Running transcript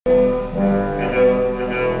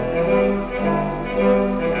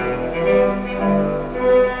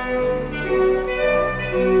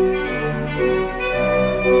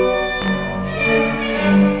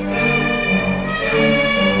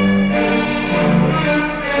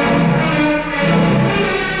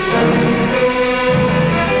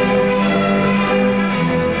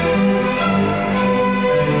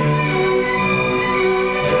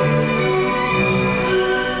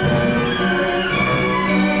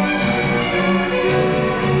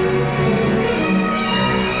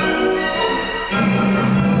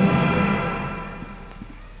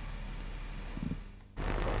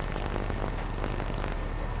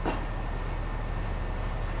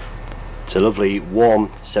It's a lovely warm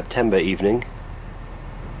September evening.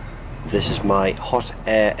 This is my hot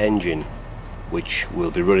air engine, which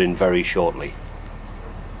will be running very shortly.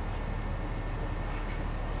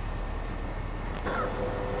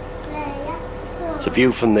 It's a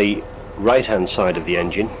view from the right hand side of the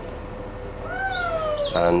engine,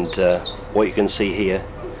 and what you can see here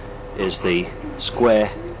is the square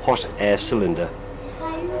hot air cylinder,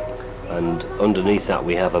 and underneath that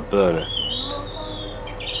we have a burner.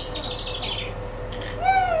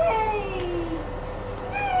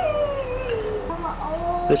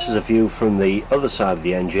 This is a view from the other side of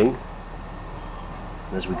the engine.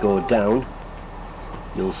 As we go down,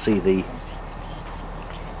 you'll see the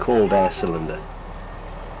cold air cylinder.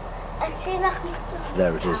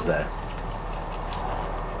 There it is there.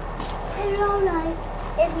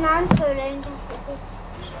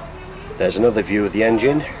 There's another view of the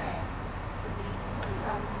engine,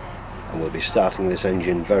 and we'll be starting this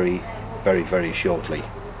engine very shortly.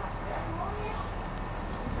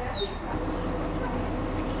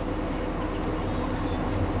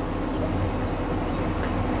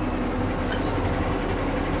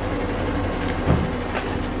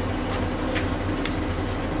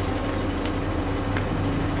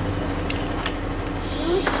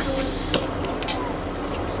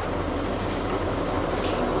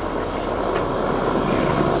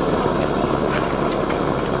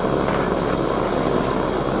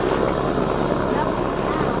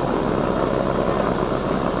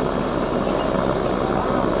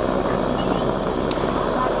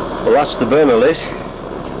 Well, that's the burner lit.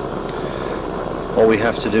 All we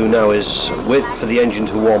have to do now is wait for the engine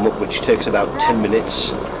to warm up, which takes about 10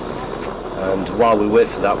 minutes. And while we wait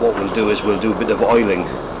for that, what we'll do is we'll do a bit of oiling.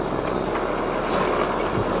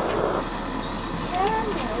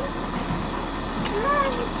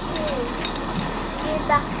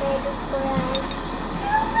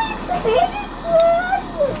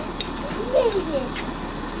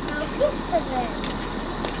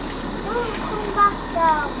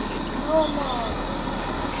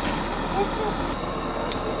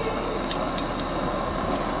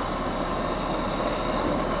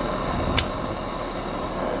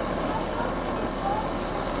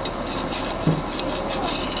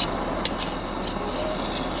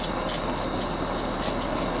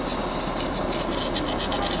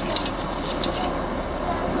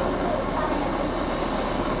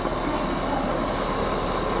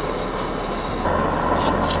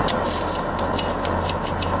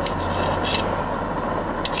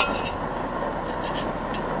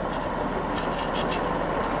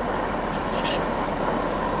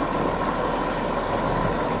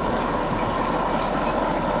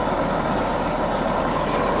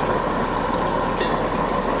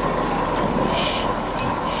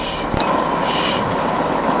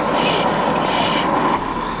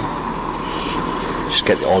 Just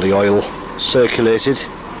get all the oil circulated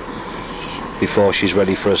before she's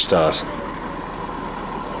ready for a start.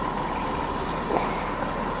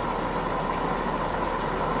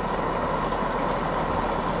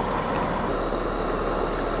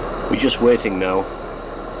 We're just waiting now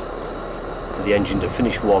for the engine to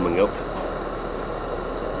finish warming up.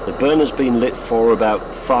 The burner's been lit for about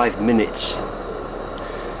 5 minutes,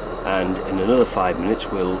 and in another 5 minutes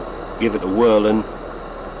we'll give it a whirl and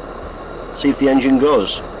see if the engine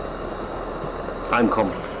goes. I'm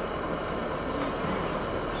confident.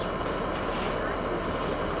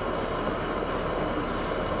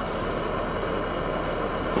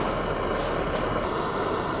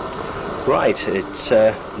 Right,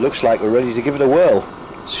 it looks like we're ready to give it a whirl.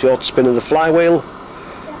 Short spin of the flywheel,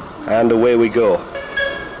 and away we go.